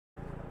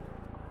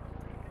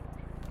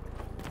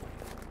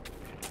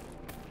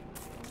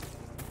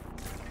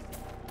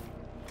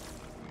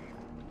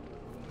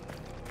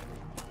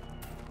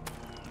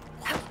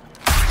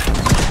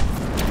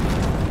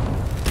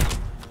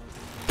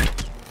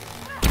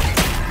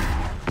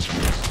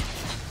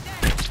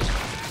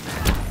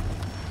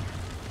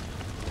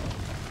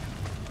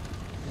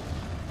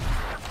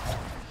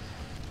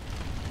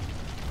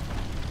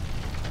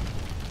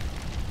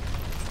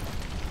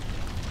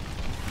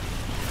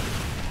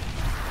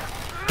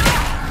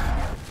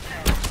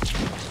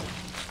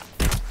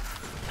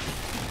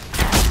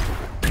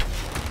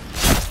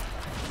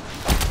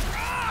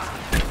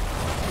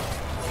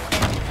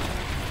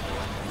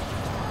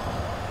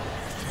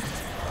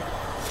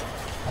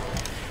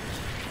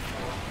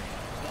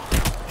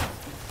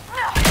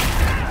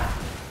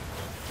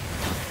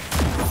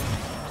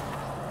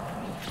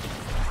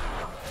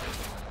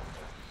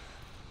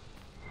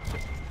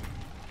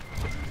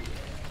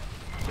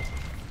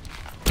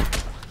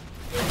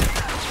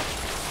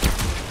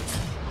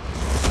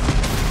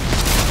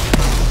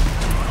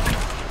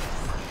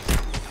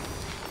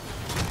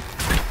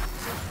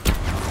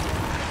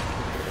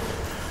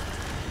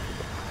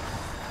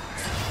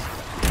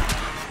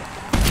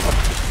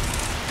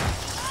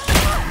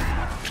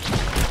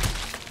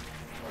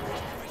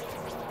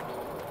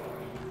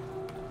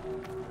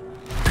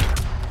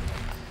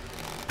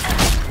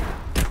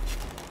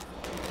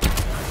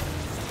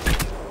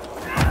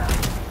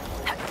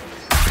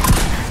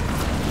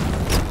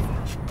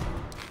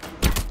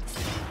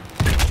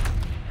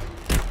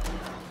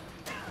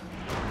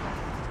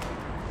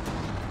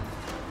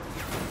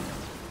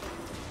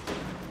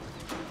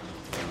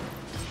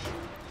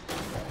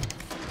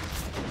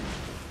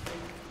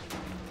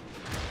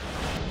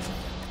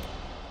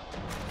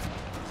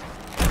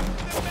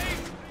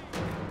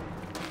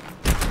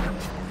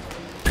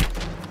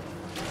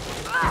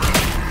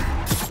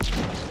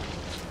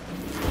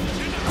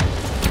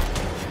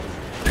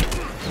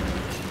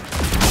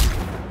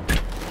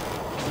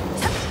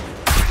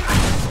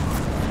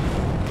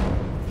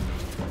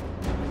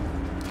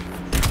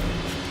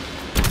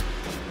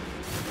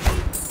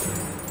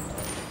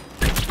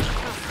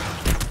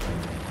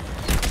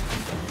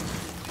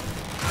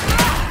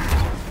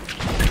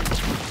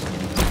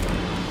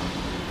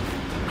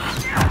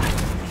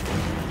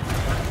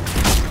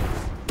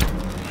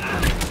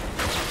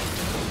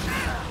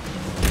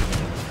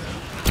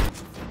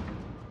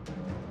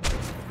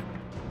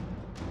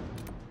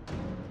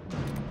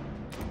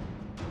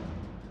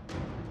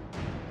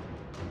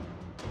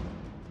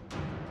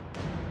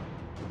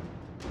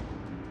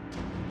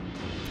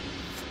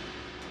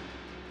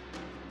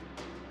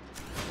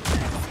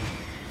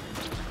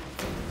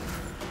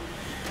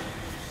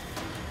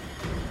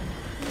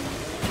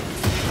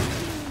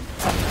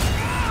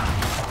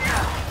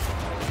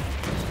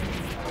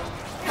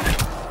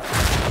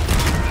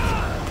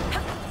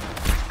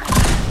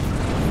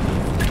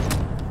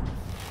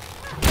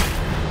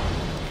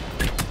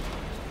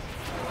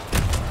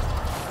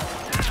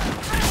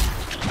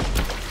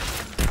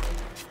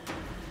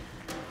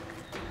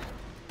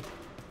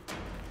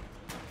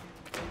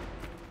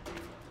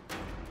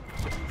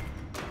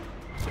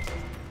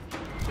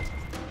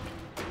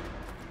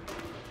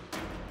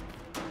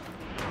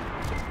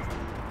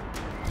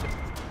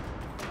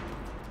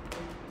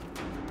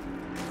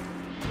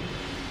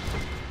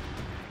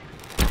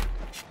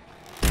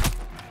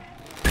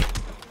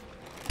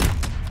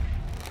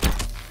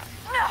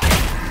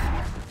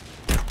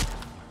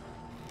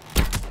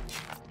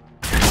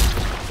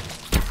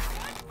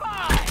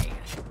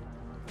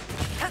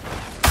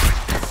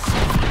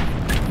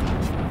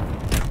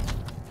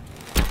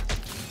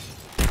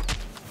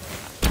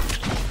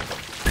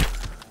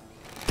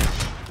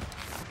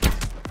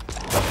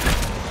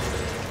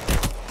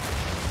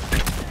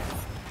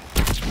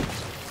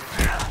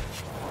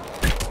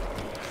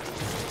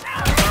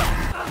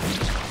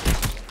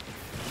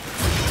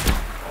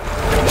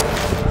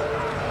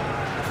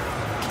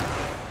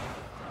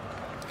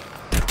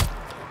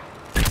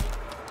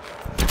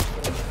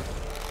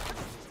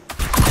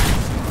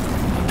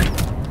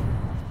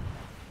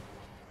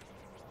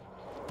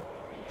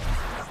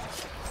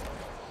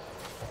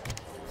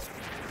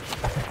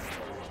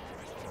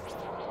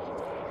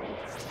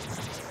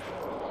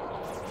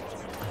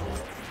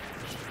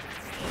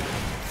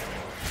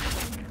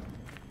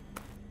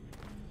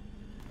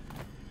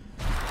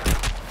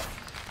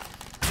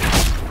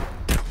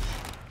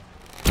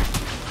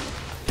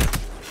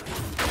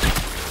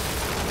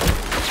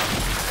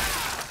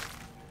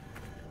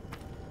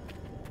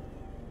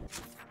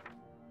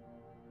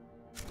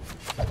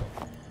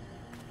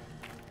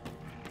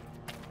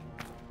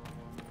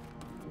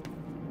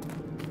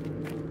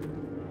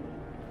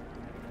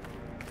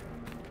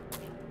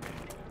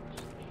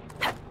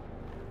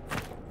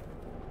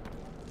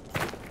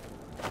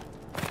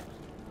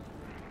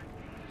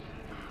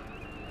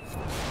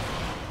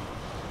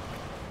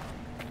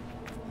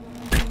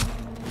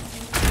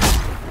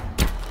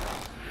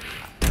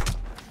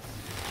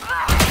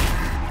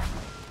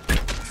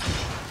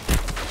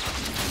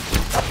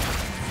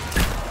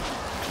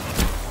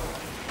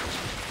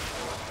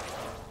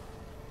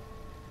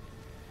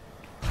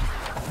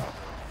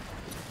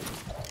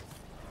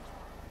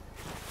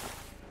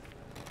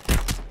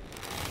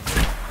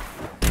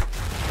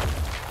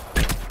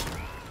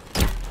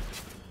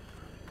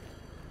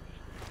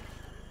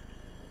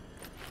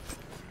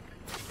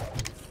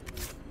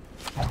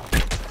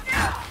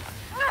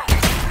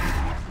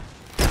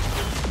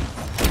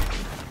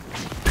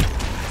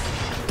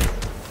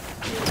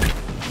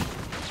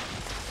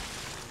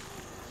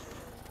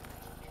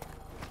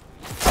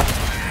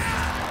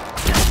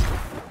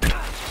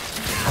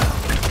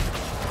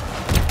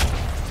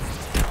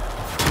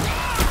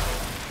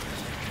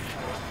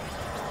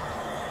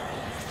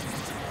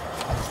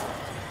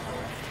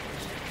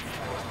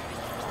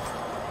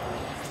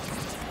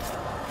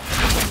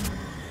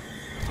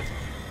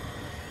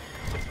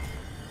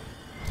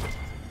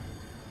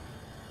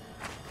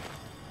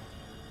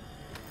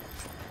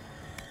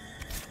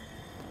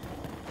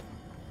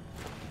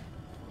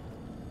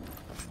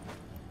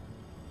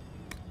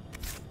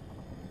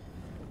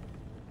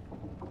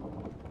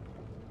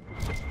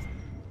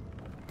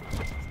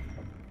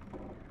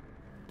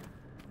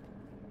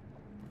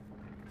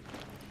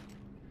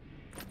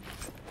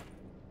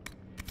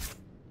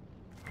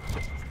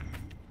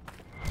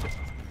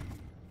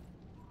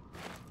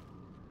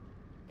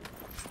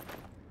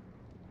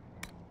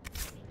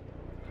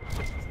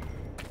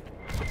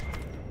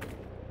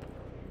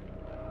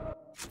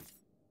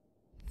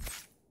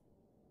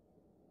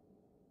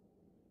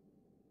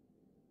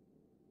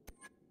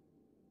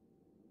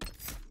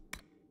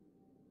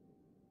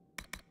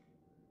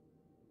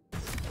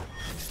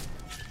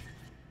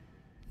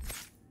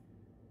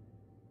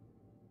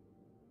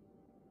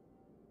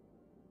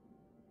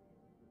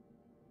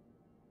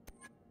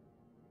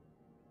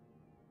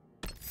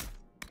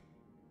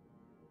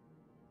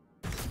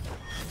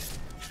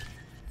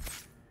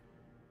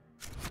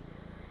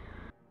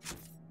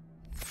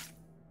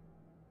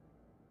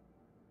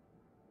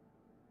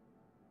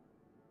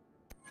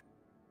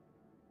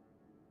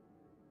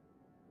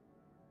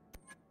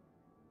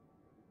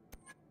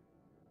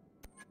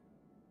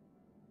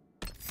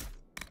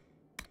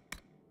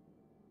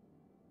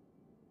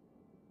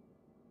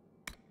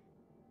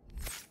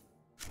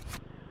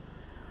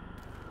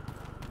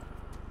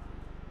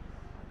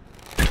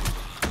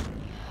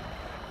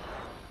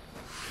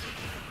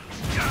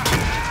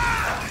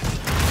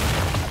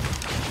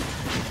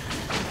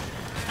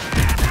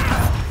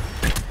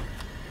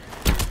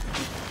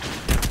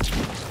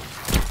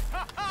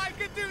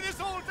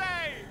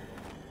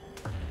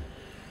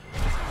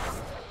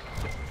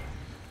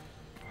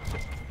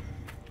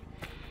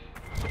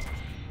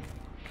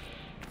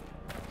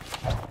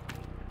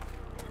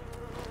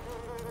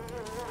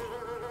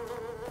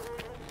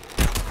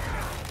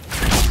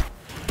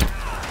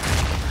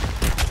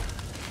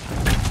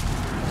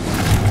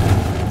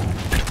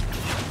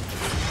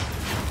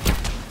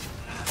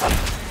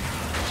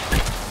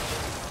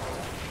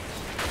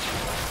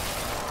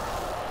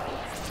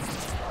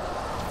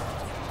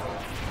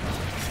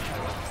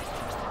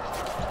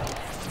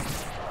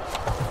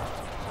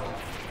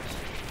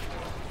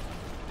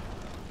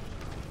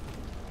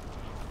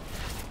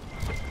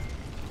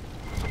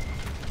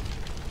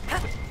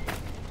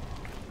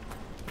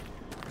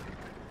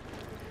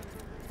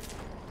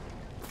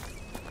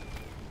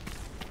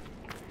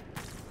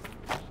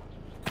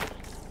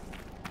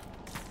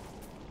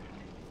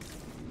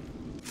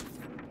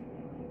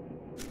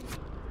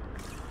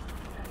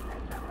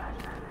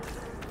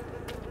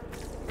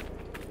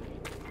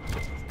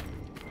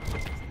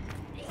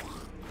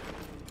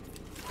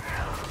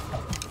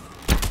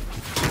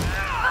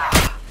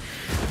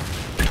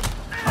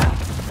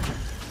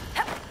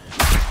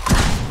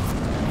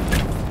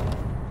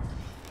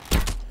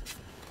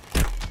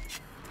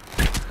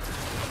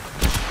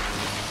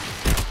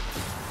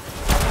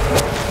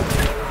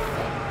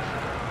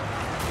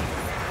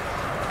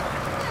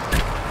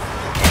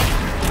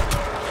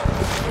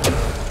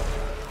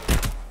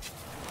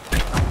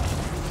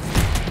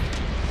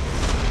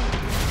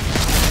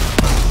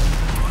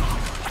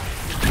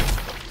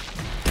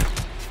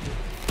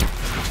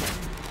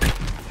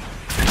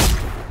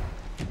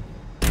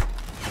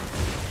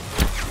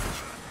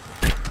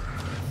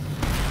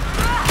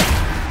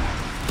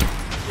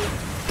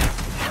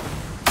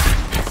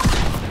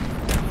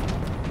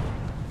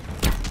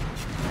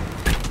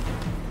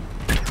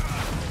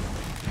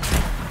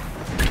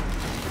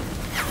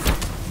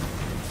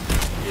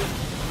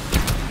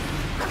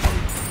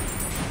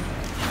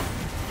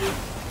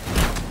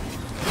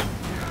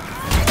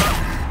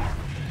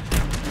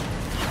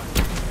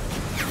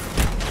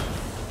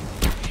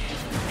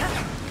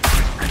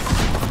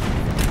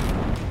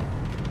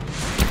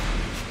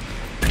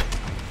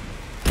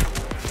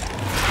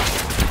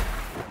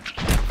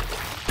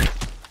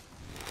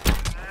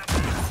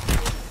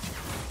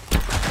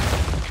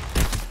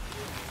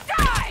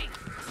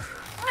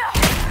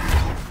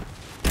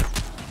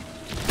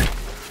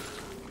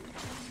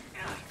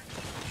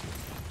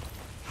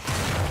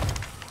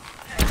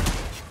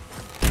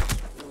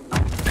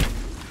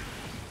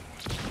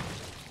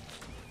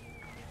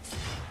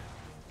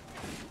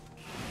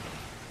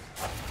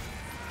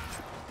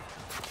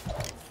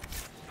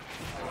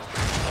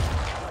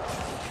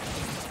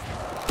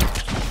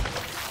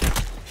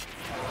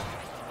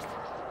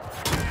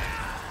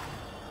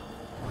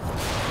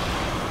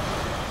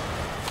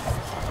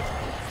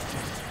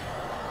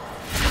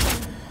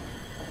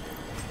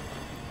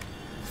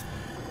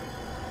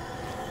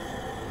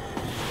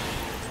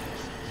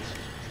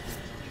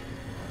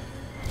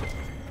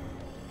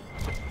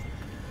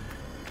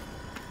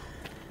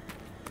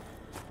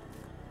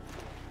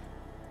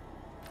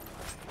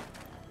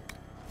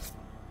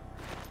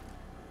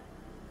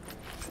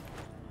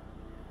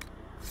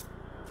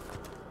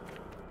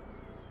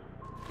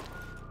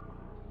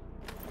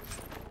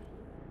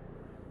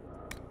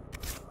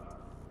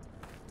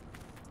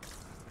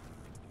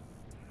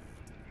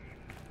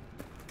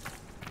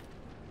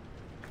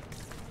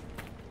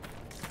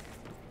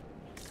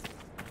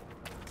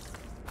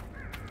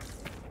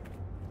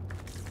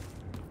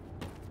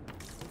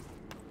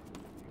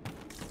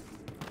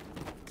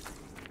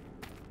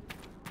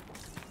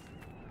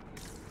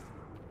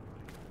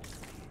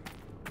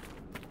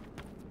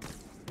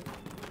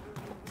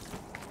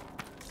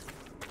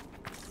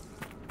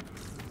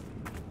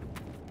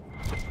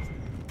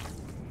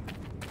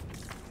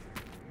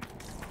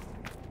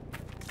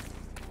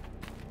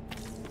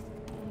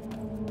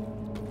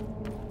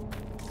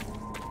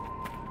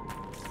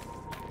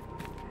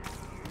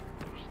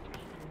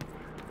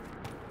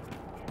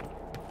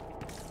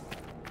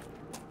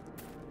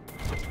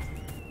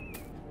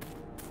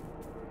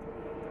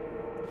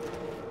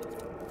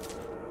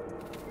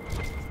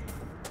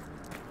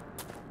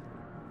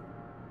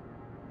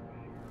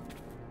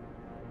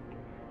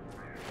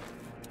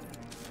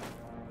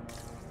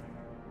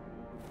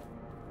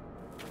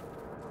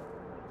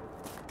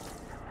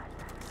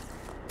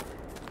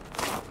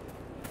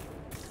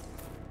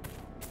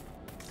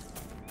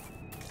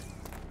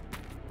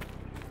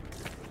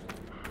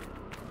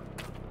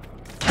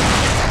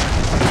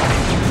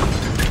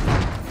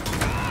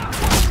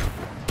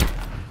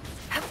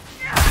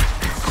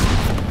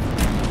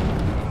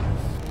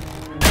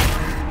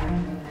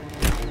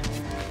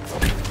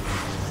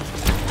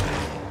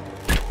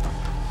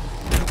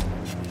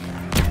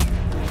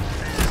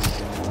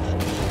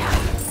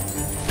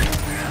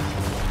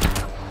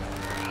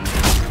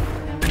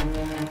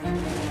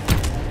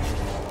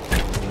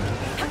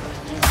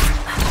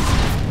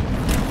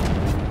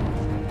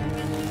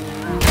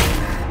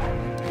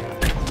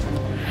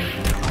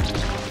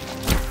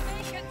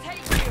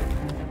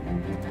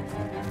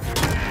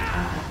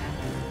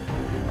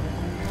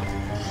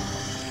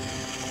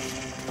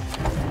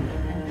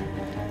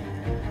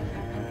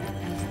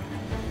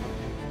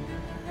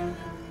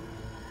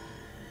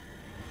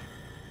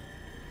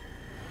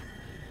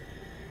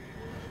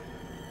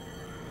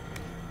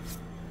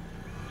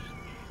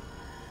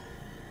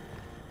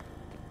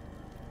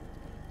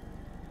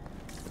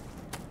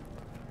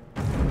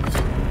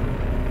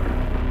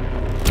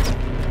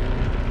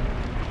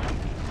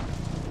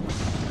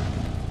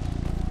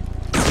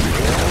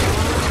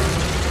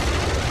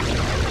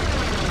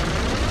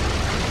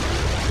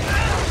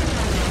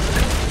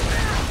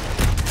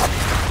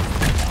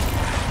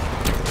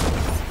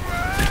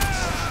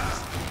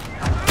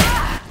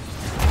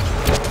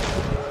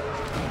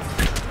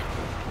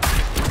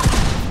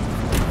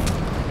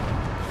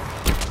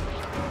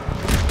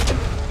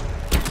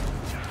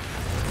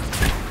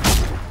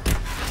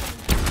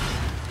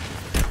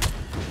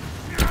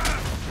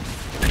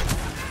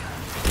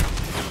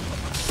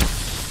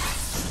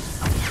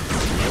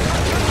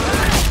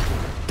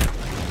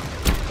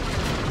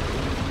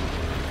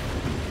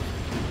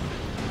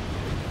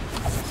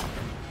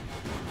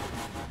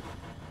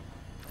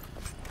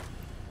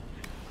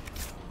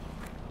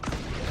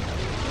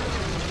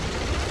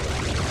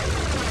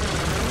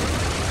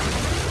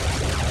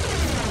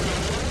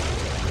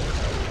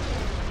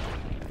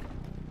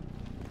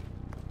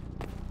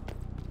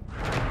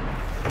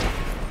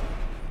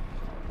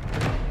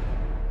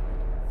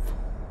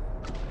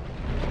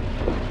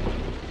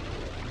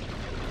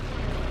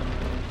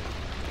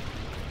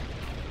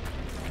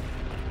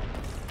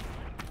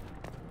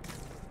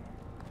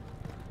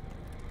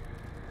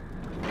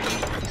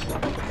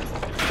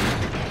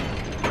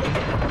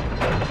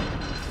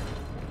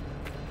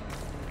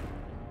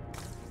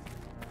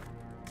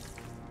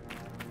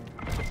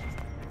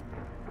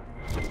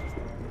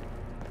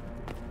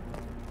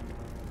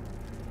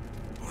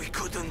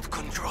couldn't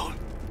control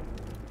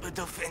the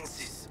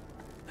defenses.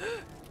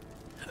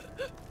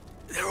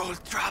 They're all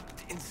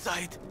trapped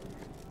inside.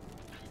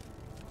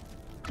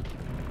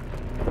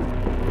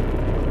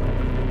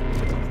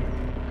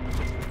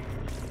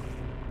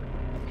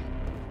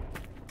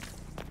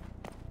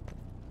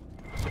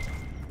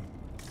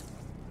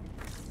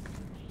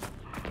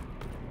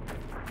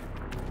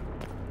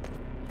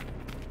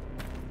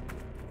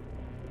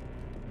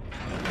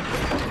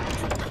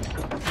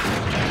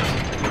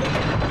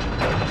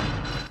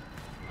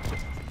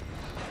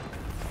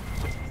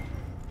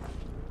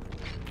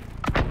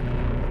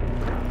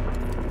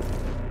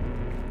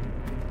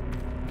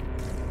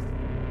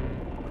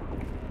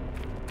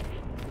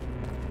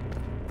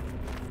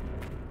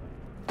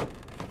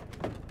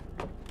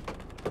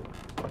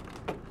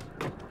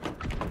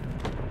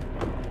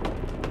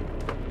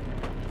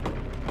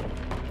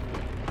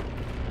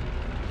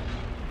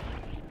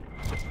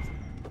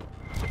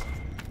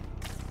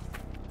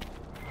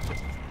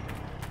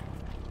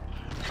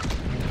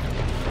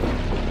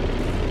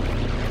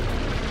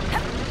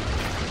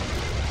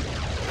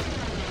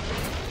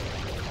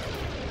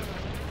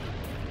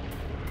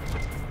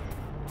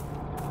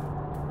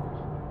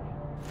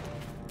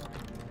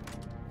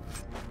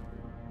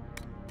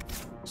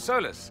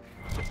 Solus,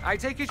 I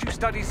take it you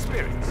study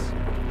spirits?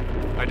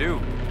 I do.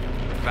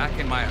 Back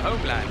in my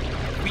homeland,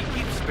 we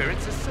keep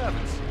spirits as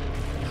servants.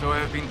 So I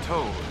have been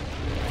told.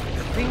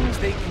 The things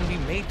they can be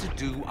made to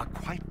do are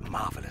quite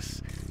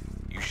marvelous.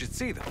 You should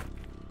see them.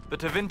 The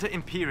Tevinter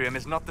Imperium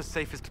is not the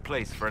safest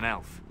place for an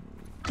elf.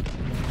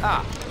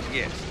 Ah,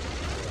 yes.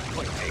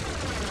 Point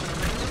taken.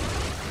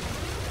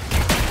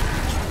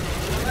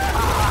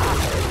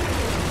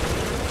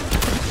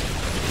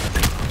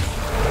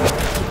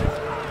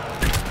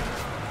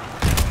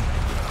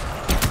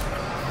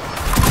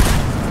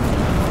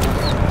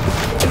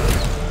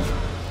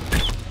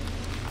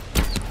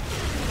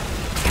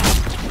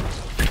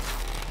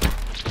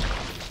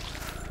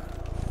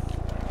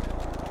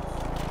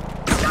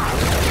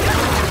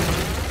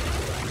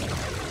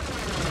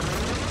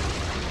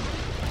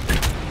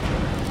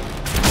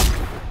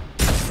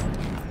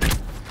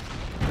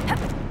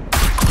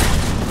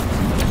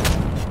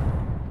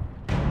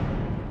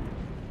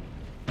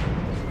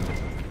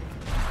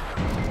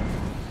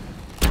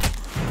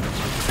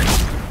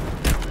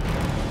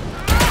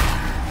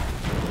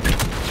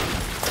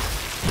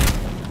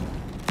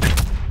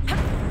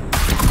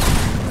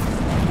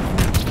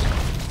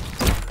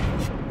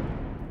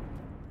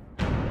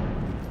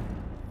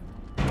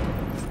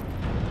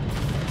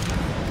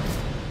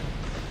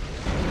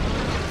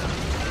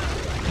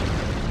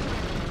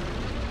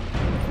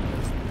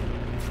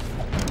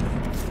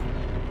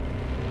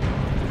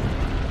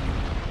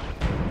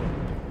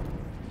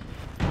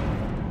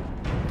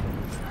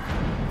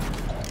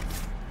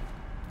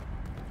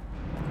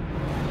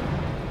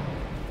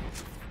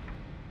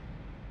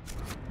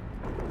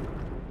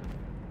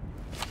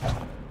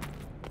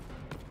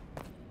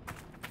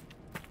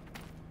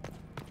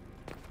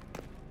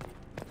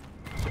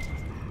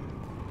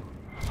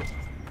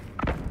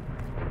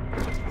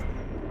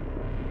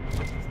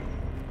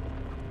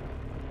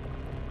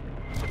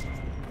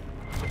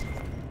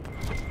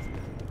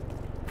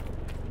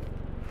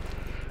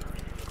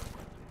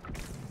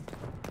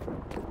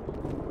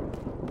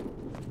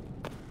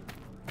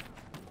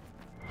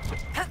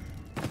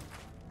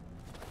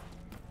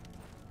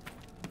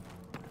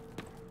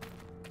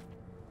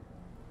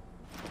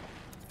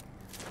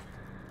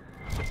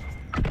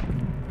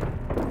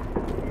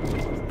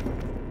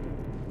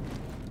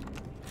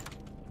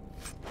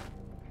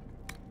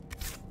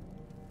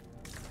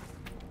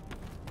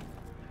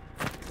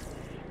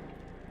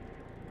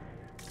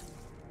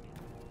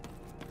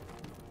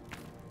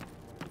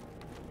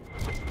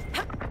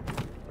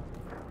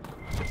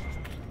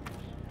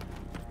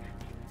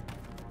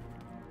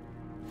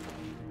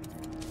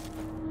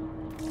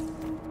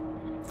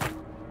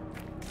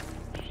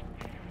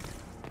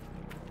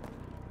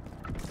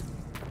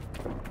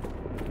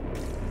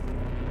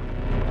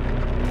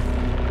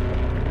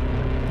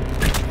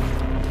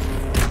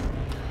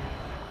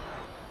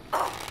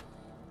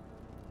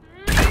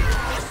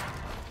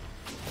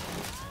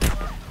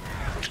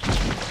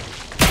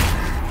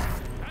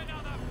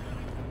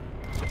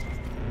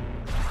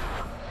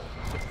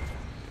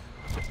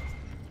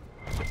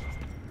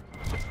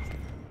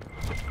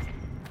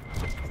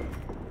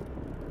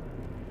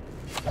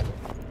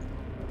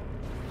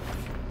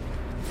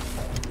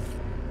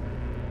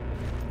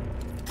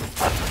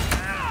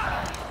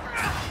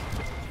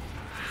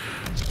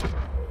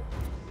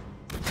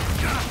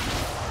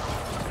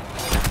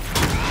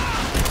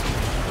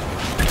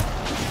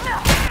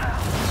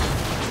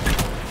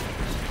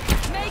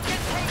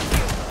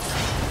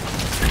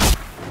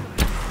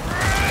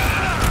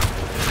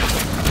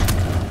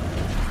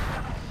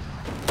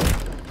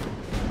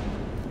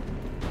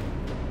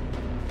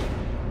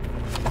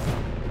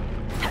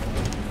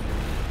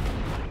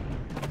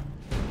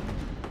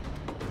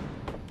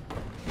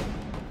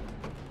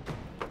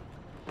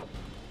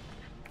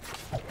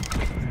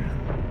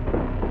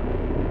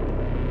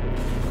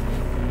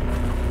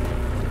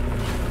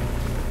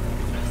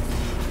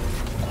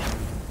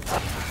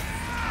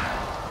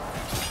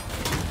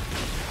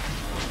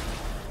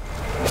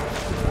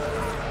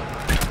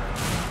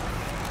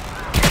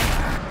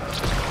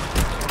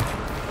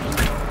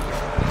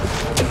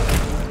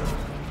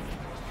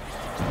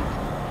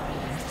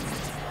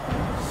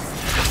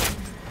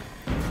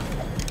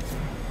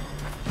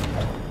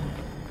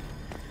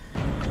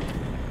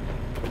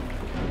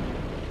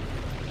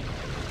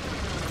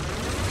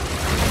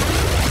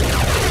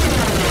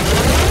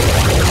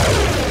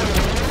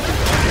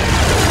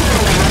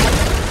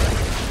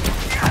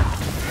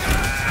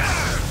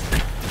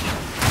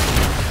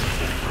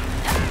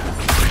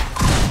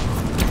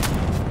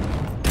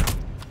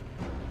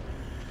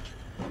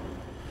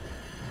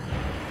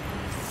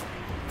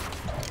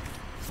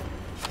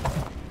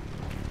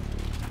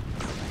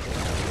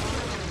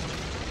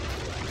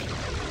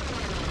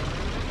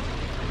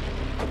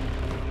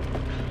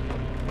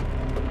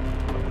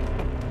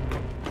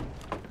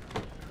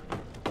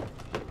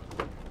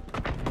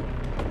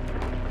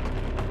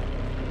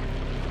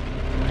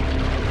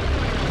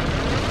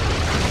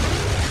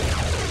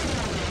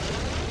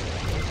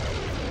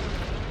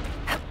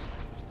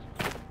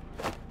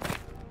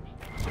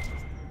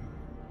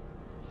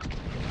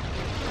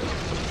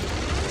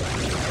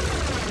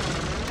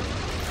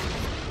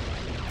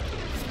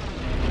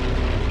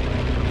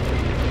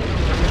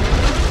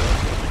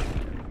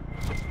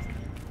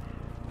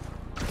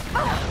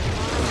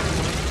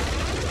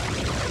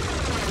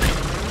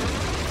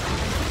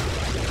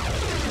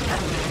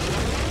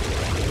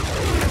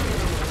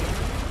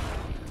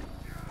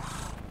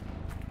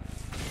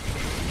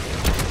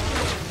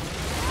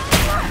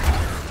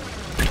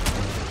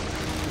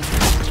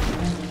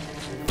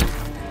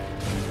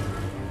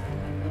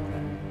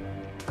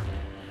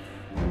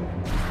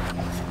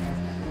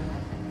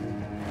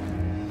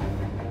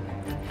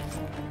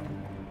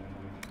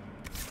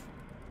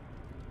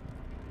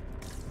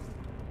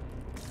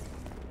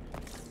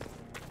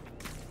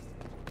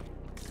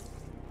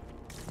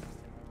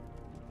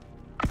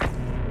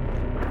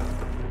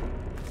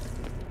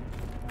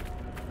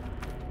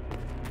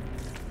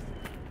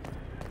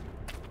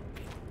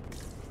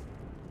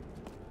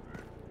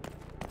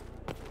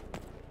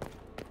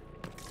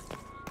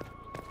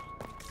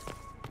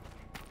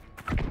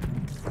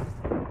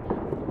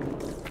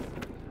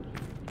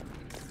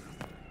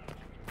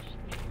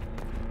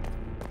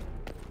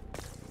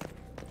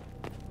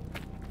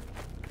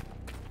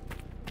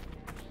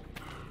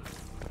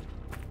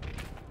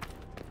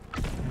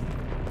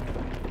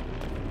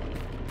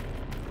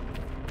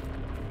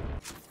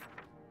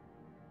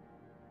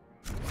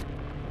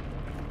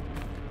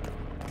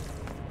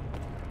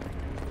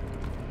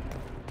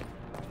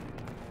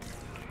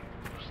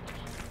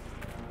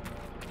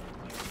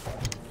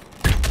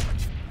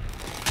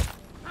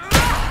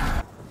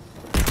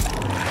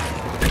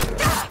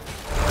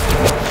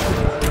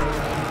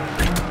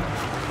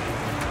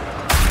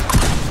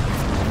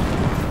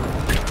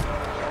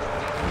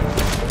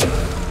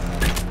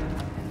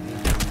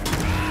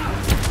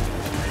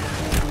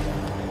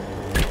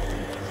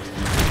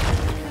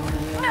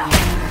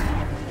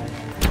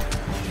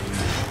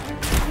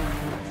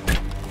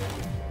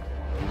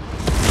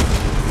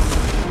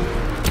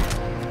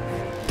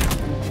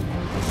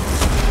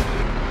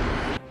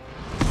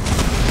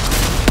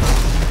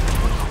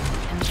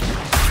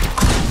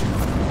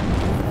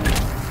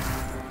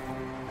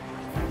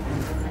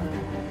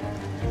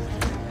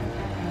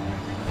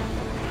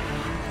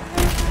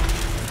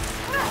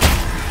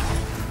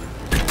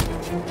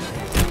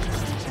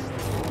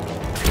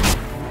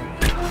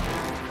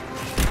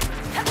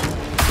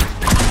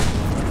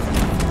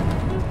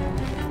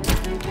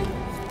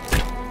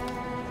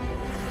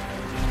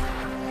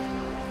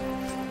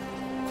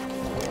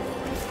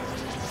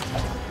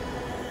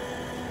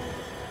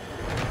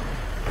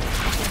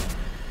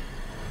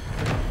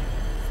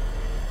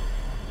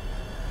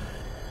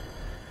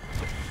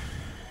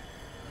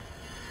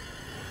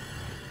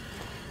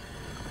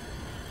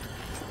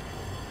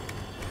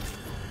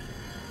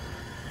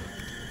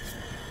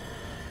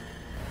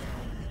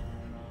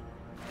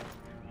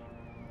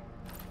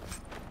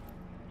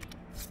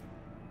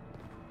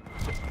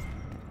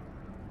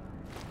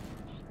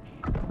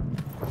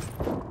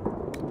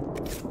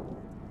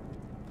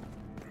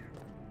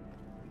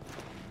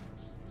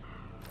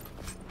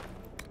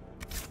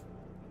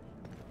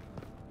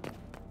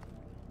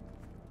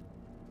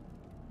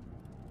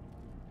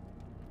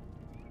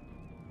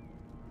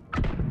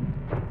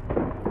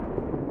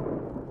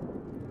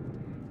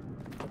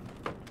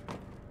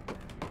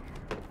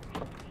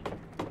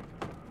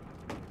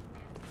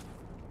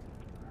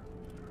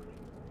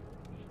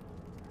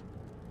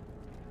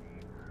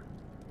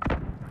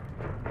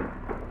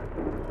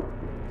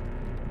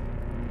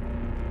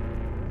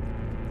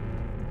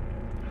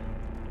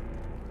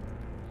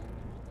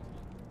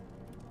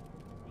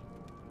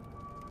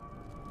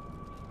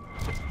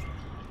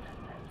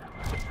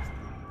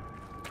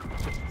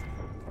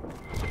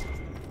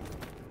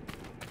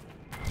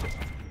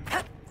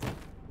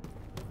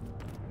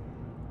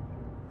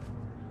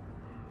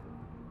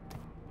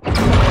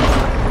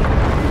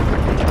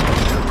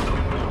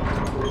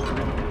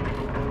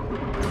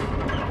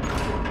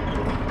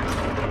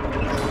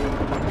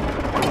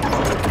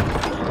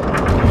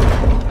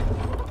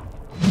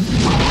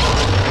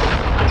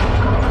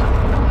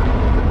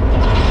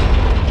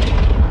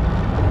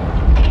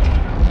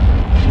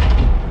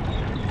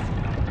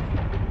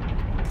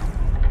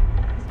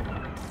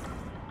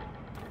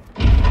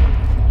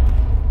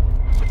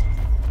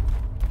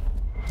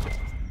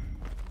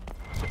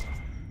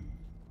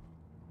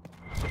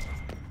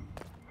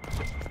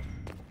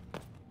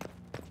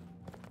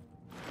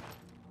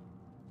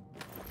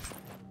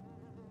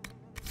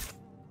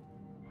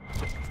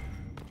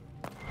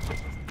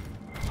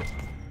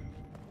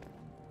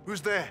 Who's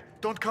there?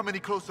 Don't come any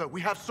closer.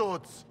 We have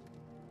swords.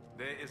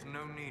 There is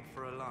no need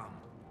for alarm.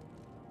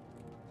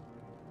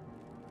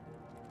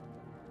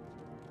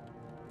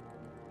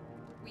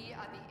 We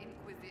are the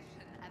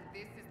Inquisition, and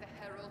this is the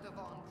Herald of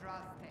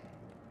Andraste.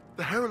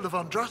 The Herald of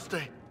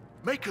Andraste.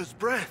 Maker's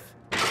breath.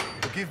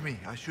 Forgive me,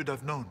 I should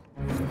have known.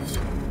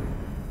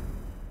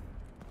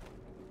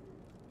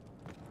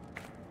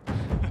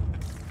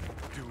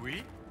 Do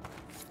we?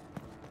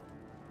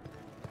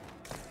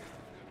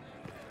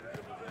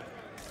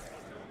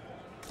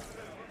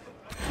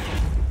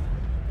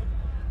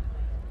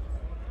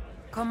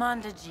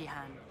 Commander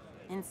Jihan,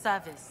 in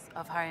service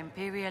of Her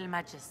Imperial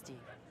Majesty.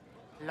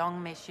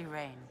 Long may she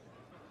reign.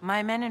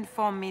 My men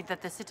inform me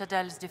that the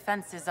Citadel's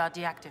defenses are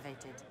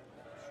deactivated.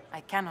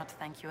 I cannot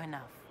thank you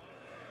enough.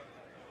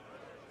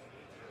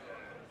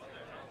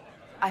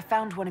 I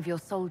found one of your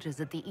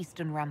soldiers at the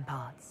eastern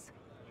ramparts.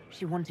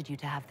 She wanted you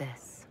to have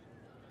this.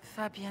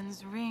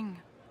 Fabienne's ring.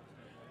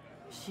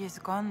 She is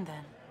gone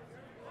then.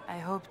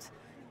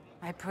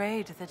 I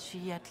prayed that she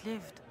yet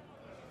lived.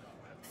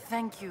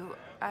 Thank you.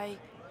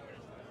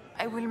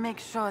 I will make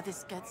sure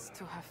this gets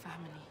to her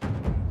family.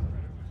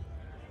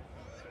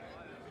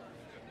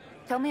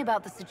 Tell me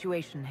about the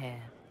situation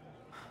here.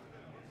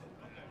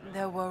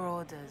 There were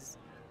orders.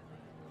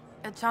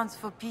 A chance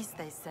for peace,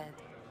 they said.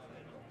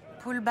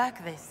 Pull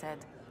back, they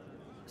said.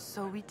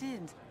 So we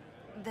did.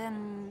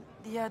 Then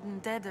the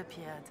undead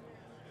appeared.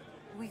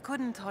 We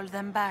couldn't hold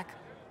them back.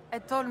 I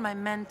told my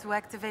men to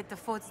activate the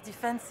fort's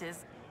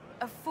defenses.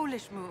 A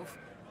foolish move,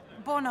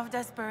 born of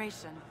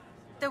desperation.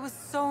 There was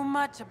so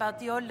much about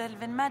the old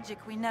elven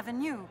magic we never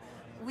knew.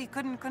 We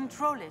couldn't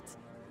control it.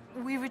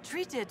 We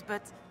retreated,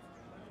 but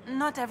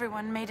not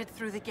everyone made it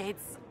through the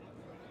gates.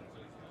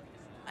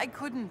 I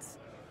couldn't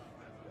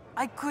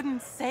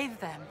save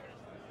them.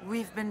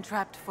 We've been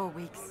trapped for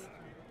weeks.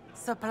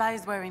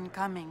 Supplies were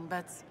incoming,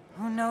 but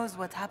who knows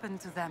what happened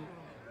to them.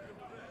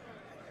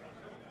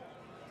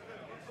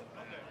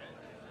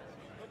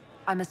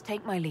 I must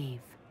take my leave.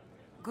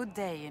 Good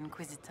day,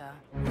 Inquisitor.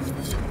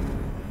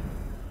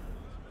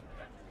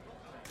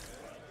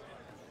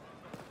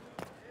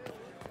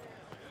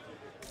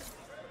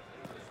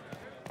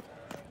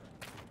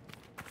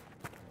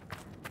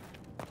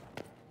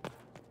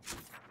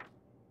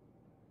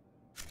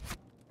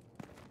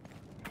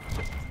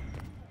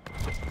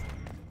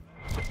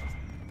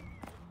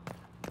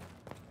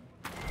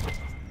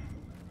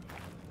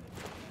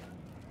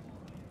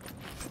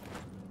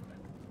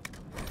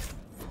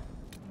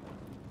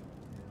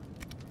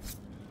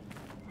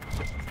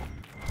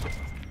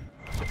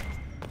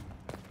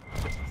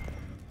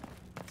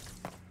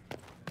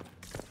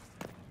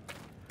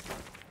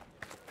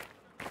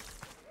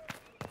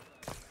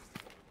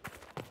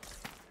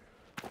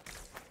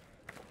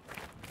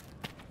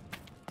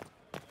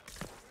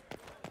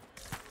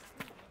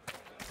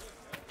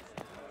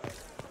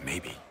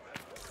 Maybe.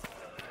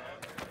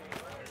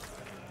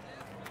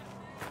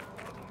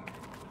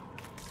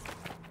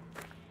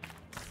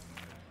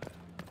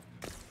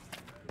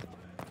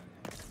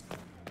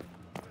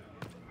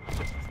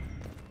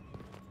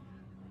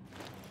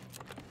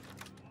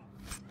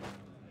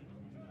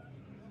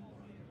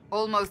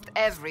 Almost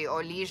every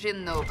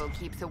Orlesian noble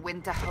keeps a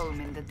winter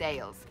home in the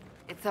Dales.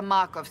 It's a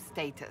mark of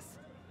status.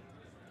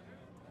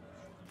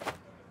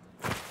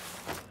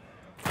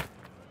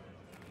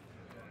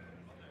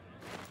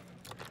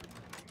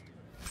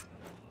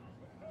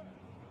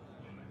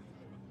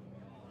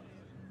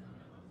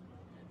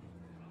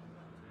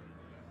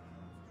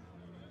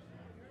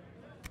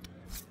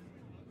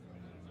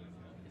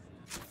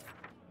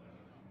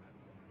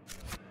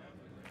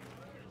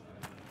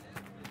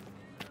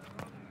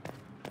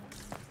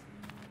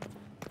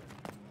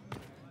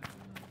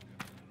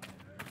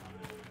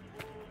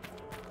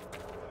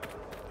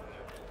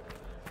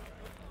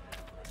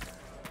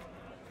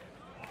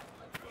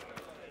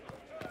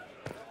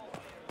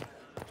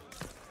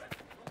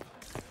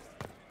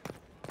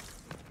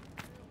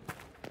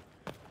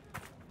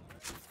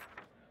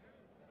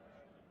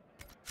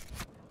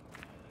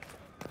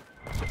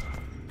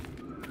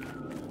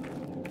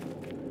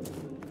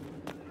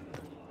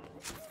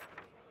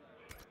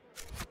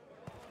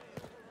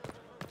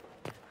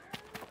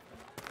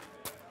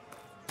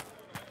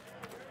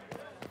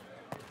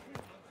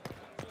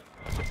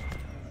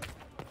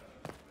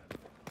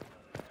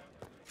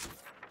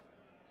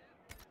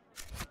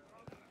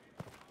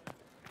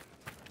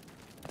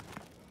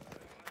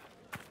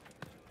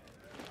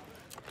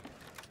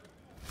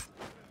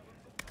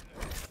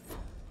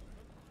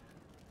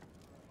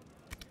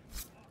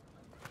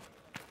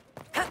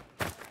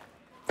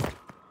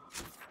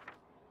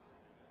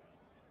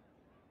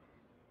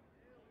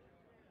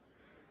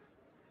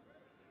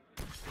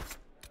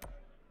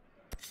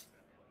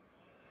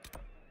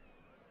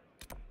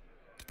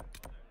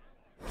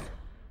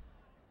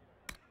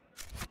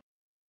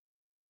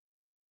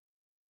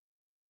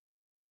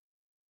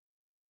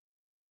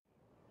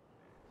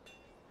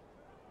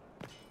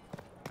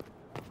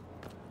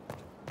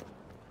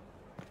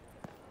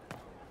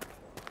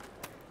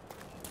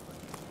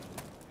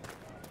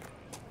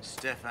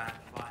 Stefan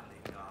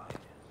finally died.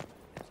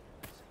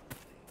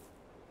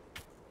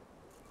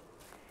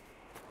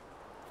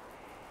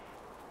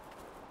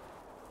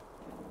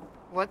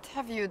 What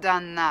have you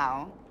done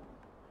now?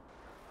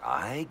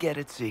 I get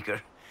it,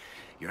 Seeker.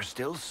 You're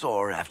still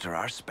sore after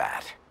our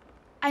spat.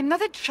 I'm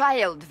not a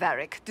child,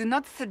 Varric. Do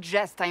not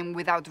suggest I'm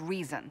without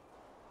reason.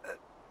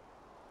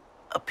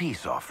 A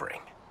peace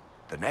offering.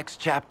 The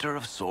next chapter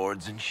of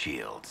Swords and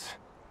Shields.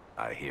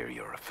 I hear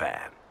you're a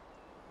fan.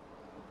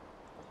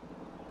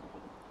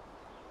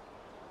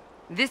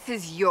 This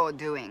is your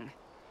doing.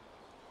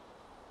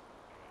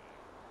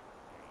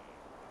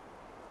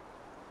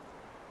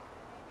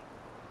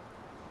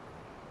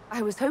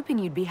 I was hoping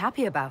you'd be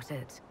happy about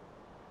it.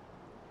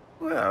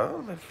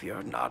 Well, if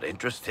you're not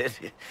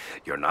interested,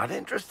 you're not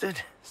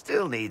interested.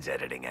 Still needs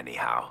editing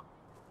anyhow.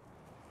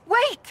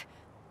 Wait!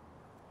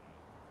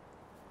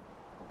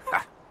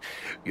 Ha!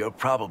 You're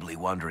probably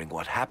wondering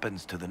what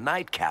happens to the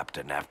Knight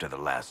Captain after the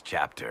last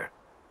chapter.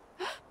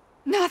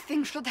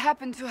 Nothing should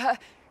happen to her.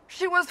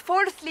 She was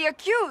falsely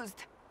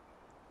accused.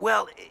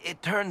 Well,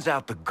 it turns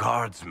out the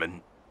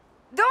guardsman...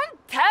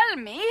 Don't tell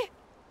me!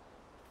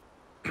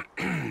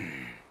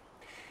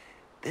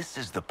 This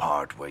is the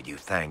part where you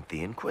thank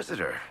the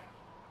Inquisitor.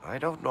 I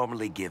don't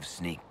normally give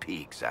sneak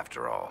peeks,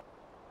 after all.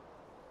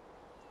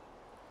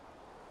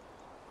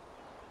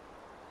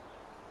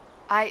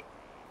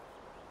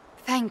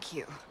 Thank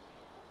you.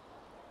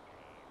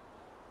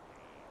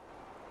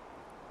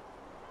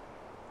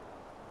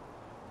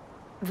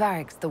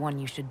 Varric's the one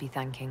you should be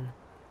thanking.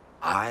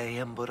 I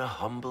am but a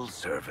humble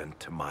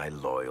servant to my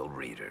loyal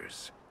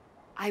readers.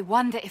 I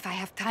wonder if I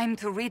have time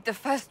to read the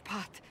first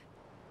part.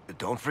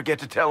 Don't forget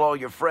to tell all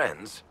your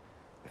friends,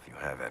 if you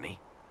have any.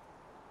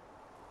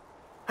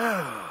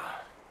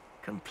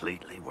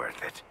 Completely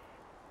worth it.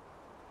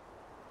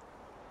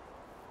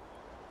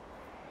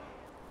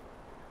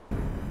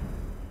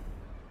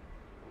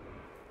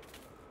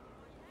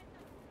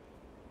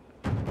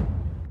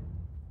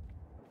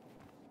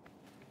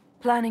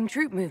 Planning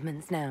troop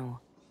movements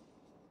now.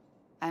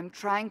 I'm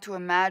trying to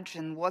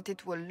imagine what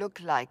it will look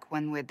like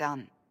when we're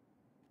done.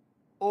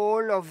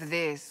 All of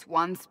this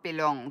once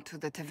belonged to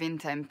the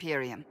Tevinter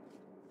Imperium.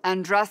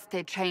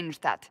 Andraste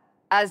changed that,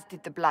 as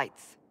did the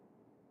Blights.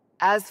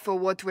 As for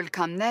what will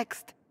come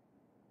next,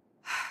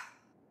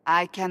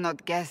 I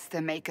cannot guess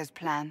the Maker's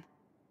plan.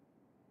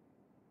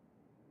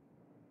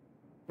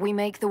 We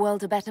make the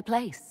world a better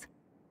place.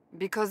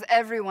 Because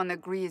everyone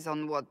agrees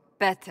on what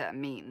better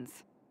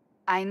means.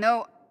 I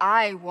know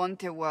I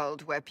want a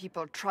world where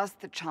people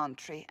trust the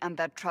Chantry and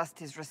that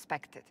trust is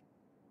respected.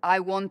 I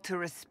want to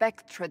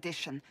respect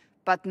tradition,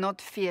 but not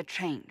fear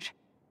change.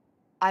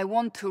 I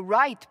want to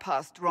right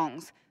past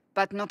wrongs,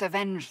 but not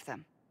avenge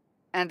them.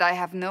 And I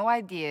have no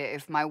idea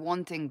if my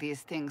wanting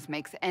these things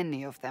makes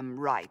any of them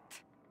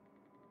right.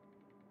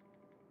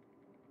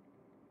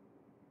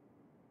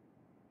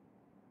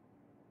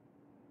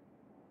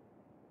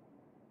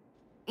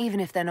 Even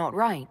if they're not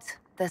right,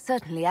 they're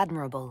certainly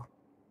admirable.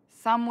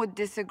 Some would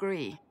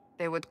disagree.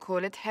 They would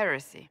call it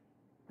heresy.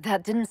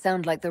 That didn't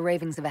sound like the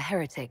ravings of a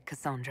heretic,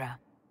 Cassandra.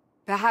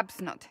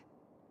 Perhaps not.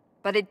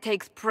 But it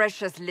takes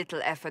precious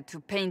little effort to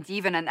paint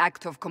even an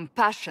act of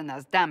compassion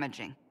as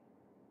damaging.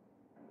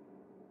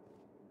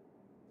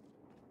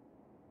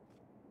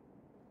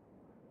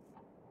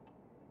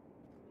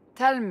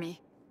 Tell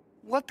me,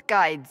 what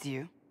guides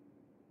you?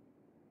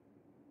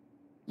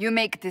 You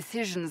make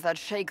decisions that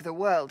shake the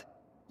world,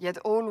 yet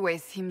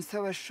always seem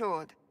so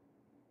assured.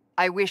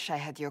 I wish I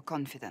had your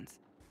confidence.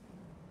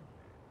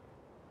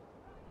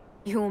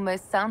 You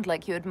almost sound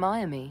like you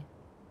admire me.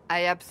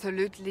 I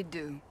absolutely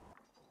do.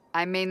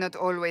 I may not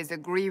always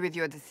agree with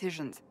your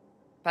decisions,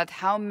 but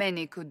how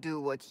many could do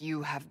what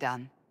you have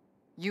done?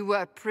 You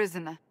were a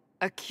prisoner,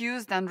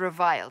 accused and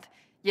reviled,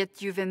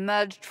 yet you've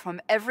emerged from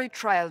every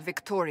trial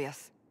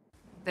victorious.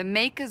 The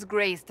Maker's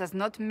grace does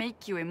not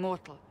make you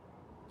immortal.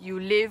 You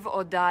live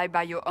or die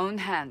by your own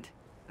hand.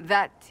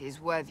 That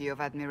is worthy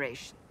of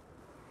admiration.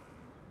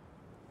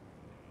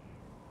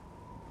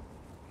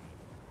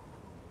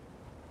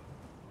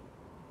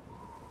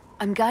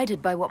 I'm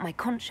guided by what my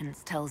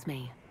conscience tells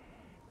me.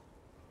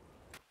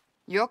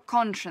 Your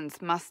conscience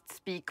must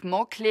speak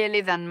more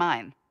clearly than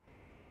mine.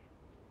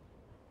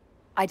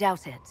 I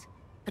doubt it,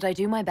 but I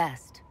do my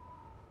best.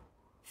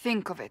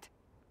 Think of it.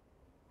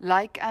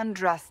 Like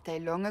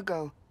Andraste long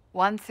ago,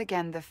 once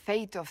again the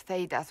fate of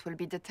Thedas will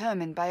be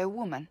determined by a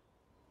woman.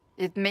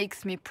 It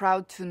makes me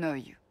proud to know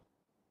you.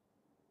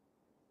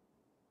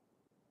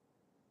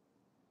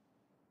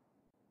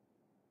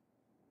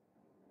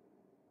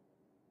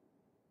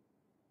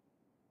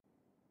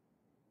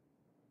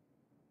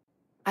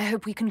 I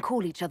hope we can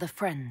call each other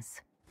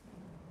friends.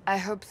 I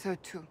hope so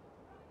too.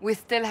 We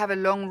still have a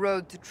long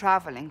road to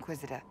travel,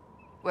 Inquisitor.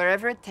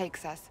 Wherever it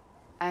takes us,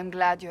 I'm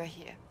glad you're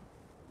here.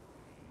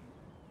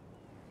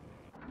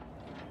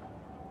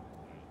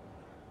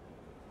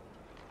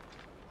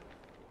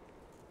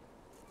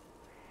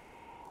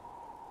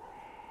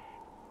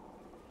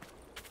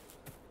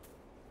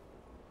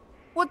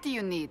 What do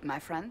you need, my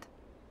friend?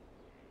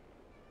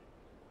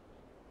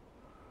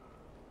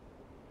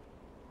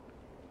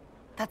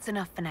 That's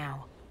enough for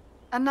now.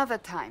 Another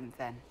time,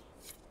 then.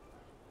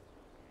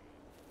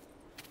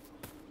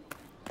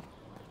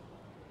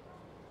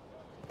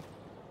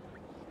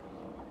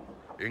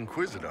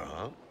 Inquisitor,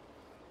 huh?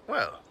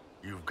 Well,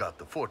 you've got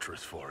the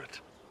fortress for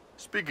it.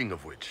 Speaking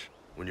of which,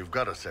 when you've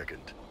got a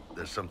second,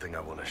 there's something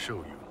I want to show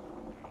you.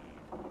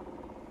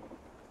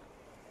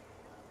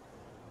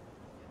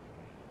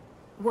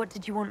 What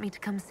did you want me to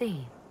come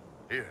see?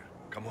 Here,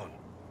 come on.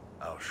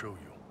 I'll show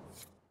you.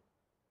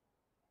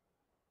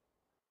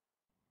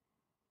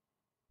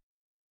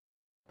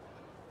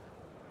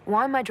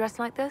 Why am I dressed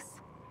like this?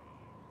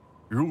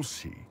 You'll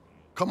see.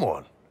 Come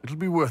on. It'll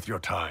be worth your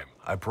time,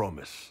 I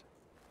promise.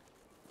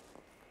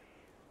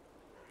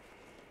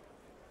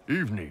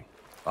 Evening.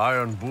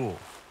 Iron Bull.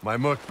 My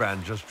merc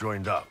band just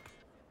joined up.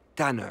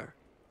 Tanner.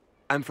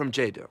 I'm from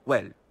Jader.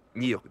 Well,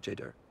 near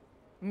Jader.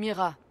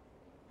 Mira.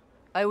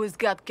 I was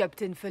guard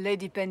captain for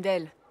Lady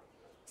Pendel.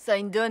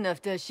 Signed on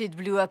after shit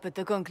blew up at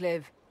the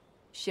Conclave.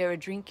 Share a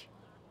drink?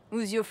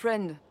 Who's your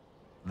friend?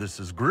 This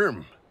is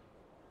Grim.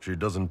 She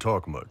doesn't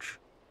talk much.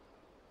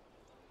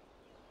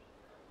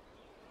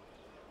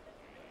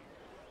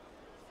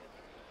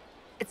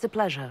 It's a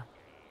pleasure.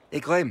 Hey,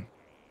 Graham.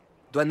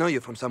 Do I know you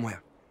from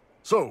somewhere?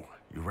 So,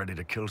 you ready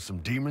to kill some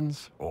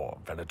demons? Or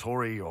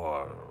Venatori,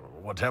 or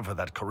whatever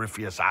that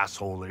Corypheus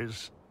asshole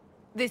is?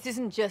 This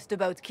isn't just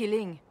about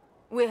killing.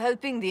 We're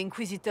helping the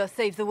Inquisitor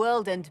save the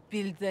world and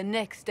build the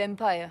next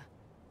empire.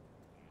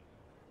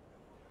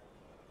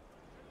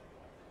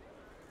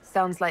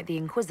 Sounds like the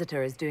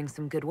Inquisitor is doing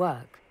some good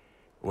work.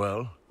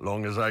 Well,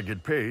 long as I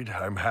get paid,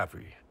 I'm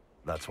happy.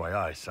 That's why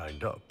I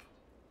signed up.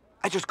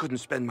 I just couldn't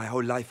spend my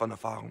whole life on a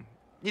farm.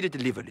 Needed to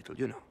live a little,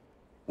 you know.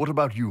 What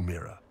about you,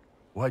 Mira?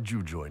 Why'd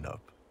you join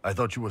up? I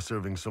thought you were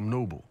serving some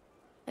noble.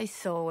 I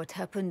saw what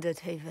happened at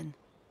Haven.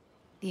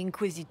 The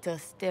Inquisitor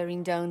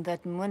staring down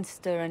that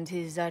monster and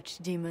his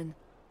archdemon.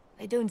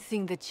 I don't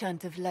think the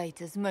chant of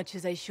light as much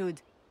as I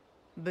should.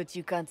 But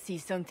you can't see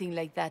something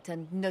like that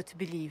and not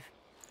believe.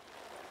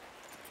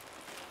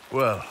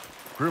 Well,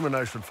 Grim and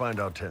I should find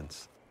our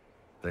tents.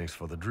 Thanks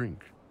for the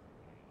drink.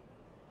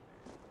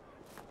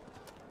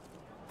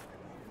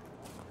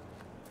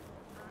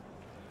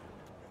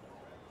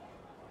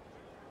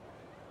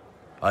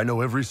 I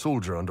know every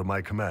soldier under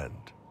my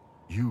command.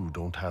 You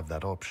don't have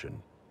that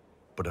option,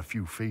 but a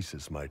few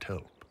faces might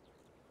help.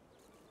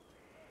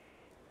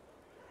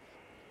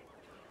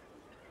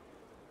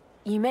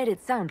 You made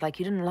it sound like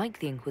you didn't like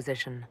the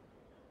Inquisition.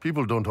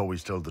 People don't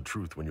always tell the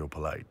truth when you're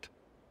polite.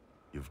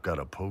 You've got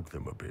to poke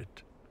them a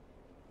bit.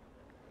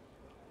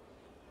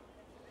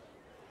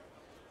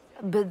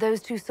 But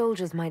those two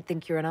soldiers might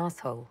think you're an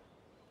asshole.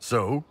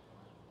 So?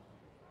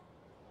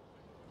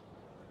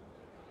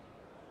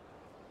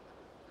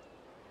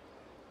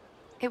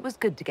 It was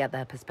good to get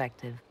their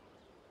perspective.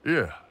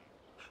 Yeah.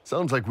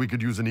 Sounds like we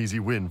could use an easy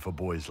win for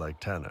boys like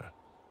Tanner.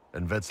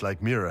 and vets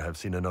like Mira have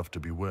seen enough to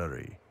be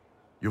wary.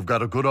 You've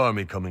got a good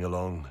army coming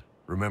along.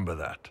 Remember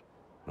that,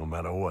 no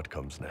matter what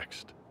comes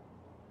next.